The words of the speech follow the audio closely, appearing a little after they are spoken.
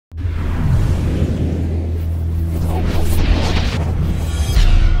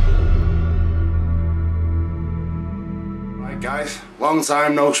long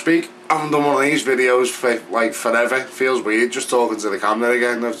time no speak. I haven't done one of these videos for like forever. Feels weird just talking to the camera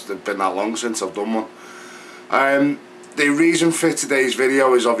again. It's been that long since I've done one. The reason for today's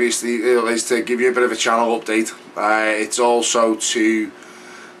video is obviously to give you a bit of a channel update. It's also to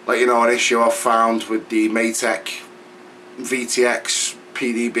let you know an issue I've found with the Matek Vtx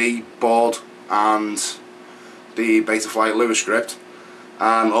Pdb board and the Betaflight Lua script,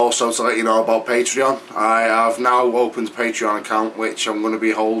 and also to let you know about Patreon. I have now opened a Patreon account which I'm going to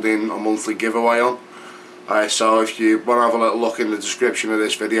be holding a monthly giveaway on. So if you want to have a little look in the description of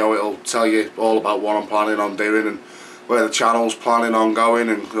this video, it'll tell you all about what I'm planning on doing and where the channel's planning on going.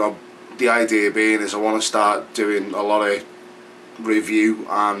 And the idea being is I want to start doing a lot of review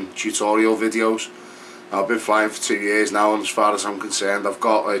and tutorial videos. I've been flying for 2 years now, and as far as I'm concerned I've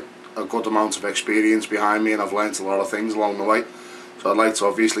got a good amount of experience behind me, and I've learnt a lot of things along the way. So I'd like to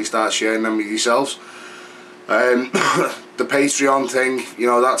obviously start sharing them with yourselves. The Patreon thing, you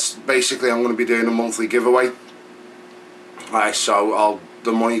know, that's basically I'm going to be doing a monthly giveaway. So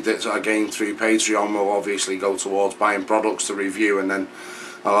the money that I gain through Patreon will obviously go towards buying products to review, and then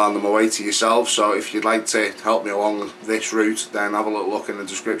I'll hand them away to yourselves. So if you'd like to help me along this route, then have a little look in the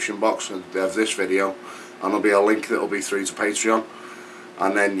description box of this video, and there'll be a link that'll be through to Patreon,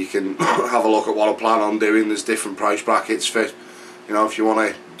 and then you can have a look at what I plan on doing. There's different price brackets for, you know, if you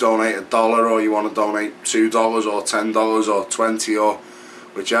want to donate $1 or you want to donate $2 or $10 or $20 or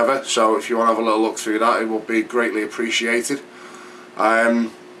whichever. So if you want to have a little look through that, it will be greatly appreciated. The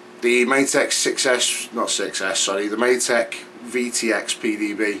Matek the Matek Vtx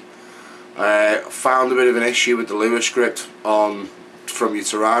Pdb found a bit of an issue with the Lua script from your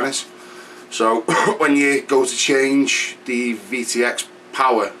Taranis. So when you go to change the VTX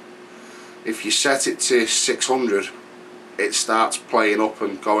power, if you set it to 600, it starts playing up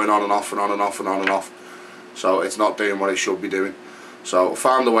and going on and off and on and off and on and off. So it's not doing what it should be doing. So I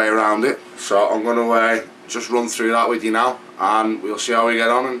found a way around it. So I'm going to just run through that with you now, and we'll see how we get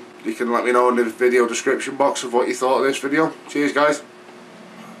on, and you can let me know in the video description box of what you thought of this video. Cheers guys.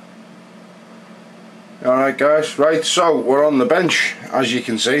 Alright guys, right, so we're on the bench, as you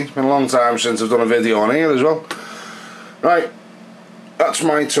can see. It's been a long time since I've done a video on here as well. Right, that's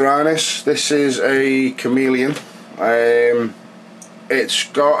my Taranis. This is a chameleon. It's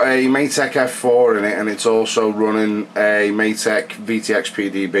got a Matek F4 in it, and it's also running a Matek Vtx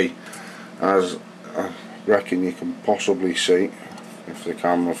Pdb, as I reckon you can possibly see if the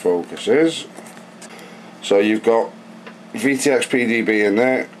camera focuses. So you've got Vtx Pdb in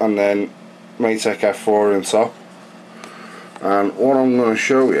there, and then Matek F4 on top. And what I'm going to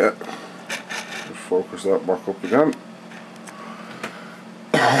show you, just focus that back up again.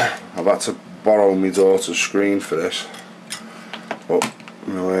 I've had to borrow my daughter's screen for this, but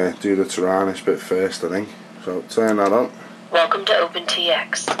we'll do the Taranis bit first, I think. So turn that on. Welcome to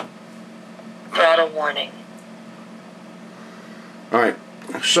OpenTX. Throttle warning. Right,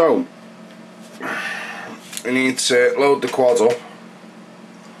 so you need to load the quad up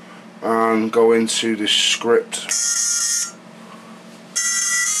and go into the script.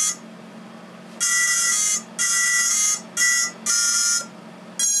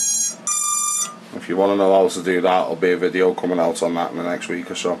 If you want to know how to do that, there'll be a video coming out on that in the next week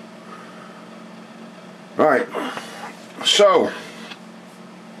or so. Right, so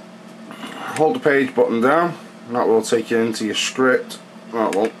hold the page button down, and that will take you into your script. Oh,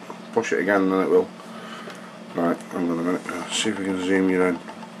 it won't. Push it again and then it will. Right, hang on a minute, let's see if we can zoom you in.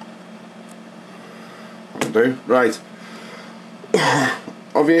 That'll do. Right.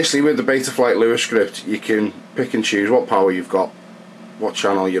 Obviously with the Betaflight Lua script you can pick and choose what power you've got, what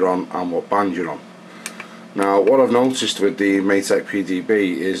channel you're on, and what band you're on. Now what I've noticed with the Matek Pdb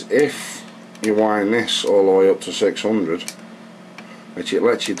is if you wind this all the way up to 600, which it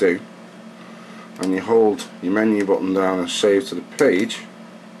lets you do, and you hold your menu button down and save to the page,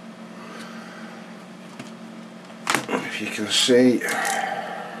 if you can see, I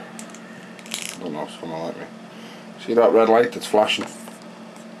don't know if it's going to let me, see that red light that's flashing,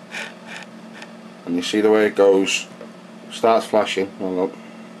 and you see the way it goes, starts flashing, hold up,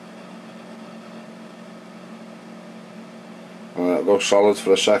 and it'll go solid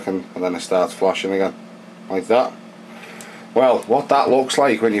for a second and then it starts flashing again, like that. Well, what that looks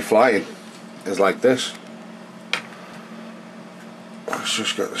like when you're flying is like this. Let's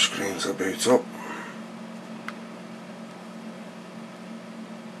just get the screen to boot up.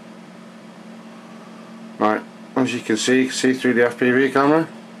 Right, as you can see through the FPV camera,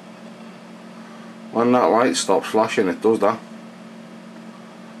 when that light stops flashing, it does that.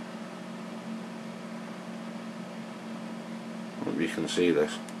 Hope you can see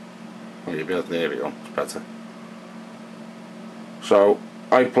this. Well, you'll be able to, there we go, it's better. So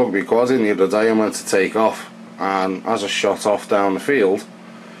I plugged my quad in the other day and went to take off, and as I shot off down the field,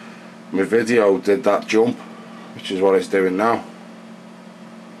 my video did that jump, which is what it's doing now.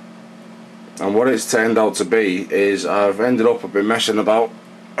 And what it's turned out to be is I've been messing about.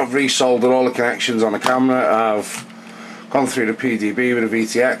 I've resoldered all the connections on the camera. I've gone through the PDB with the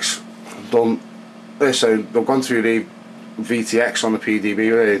VTX. Done this. So I've gone through the VTX on the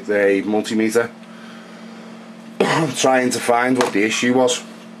PDB with a multimeter, trying to find what the issue was.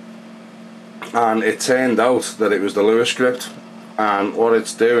 And it turned out that it was the Lua script. And what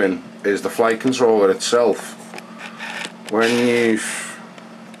it's doing is the flight controller itself, when you've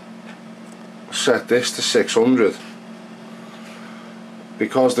set this to 600,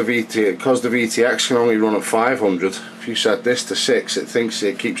 because the VTX can only run at 500, if you set this to 6, it thinks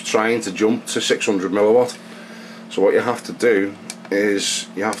it keeps trying to jump to 600 milliwatt. So what you have to do is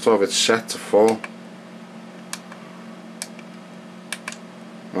you have to have it set to 4,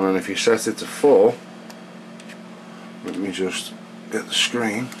 and then if you set it to 4, let me just get the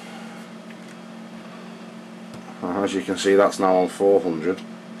screen. As you can see, that's now on 400.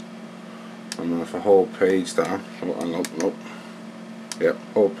 And then if I hold page down, yep,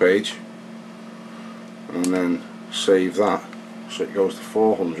 hold page, and then save that, so it goes to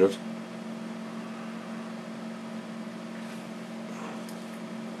 400.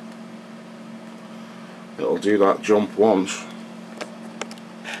 It'll do that jump once.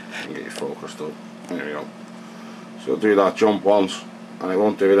 Get you focused up. There we go. So it'll do that jump once, and it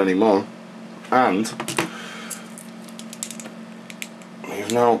won't do it anymore. And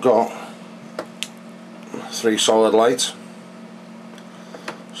we've now got 3 solid lights.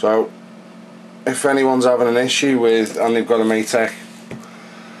 So if anyone's having an issue with, and they've got a Matek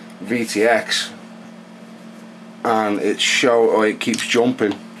VTX and it keeps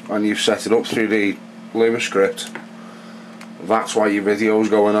jumping, and you've set it up through the Lua script, that's why your video's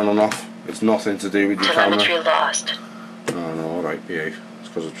going on and off. It's nothing to do with your camera. Telemetry lost. Oh no, alright, behave. It's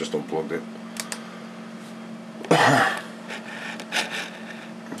because I've just unplugged it.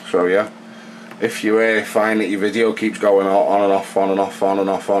 So yeah, if you find that your video keeps going on and off, on and off, on and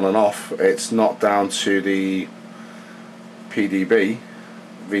off, on and off, it's not down to the PDB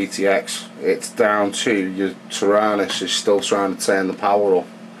VTX, it's down to your Tyrannus is still trying to turn the power up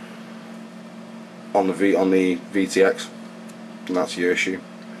on the VTX, and that's your issue.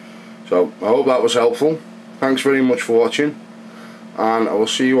 So I hope that was helpful. Thanks very much for watching, and I will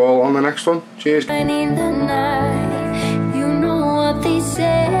see you all on the next one. Cheers.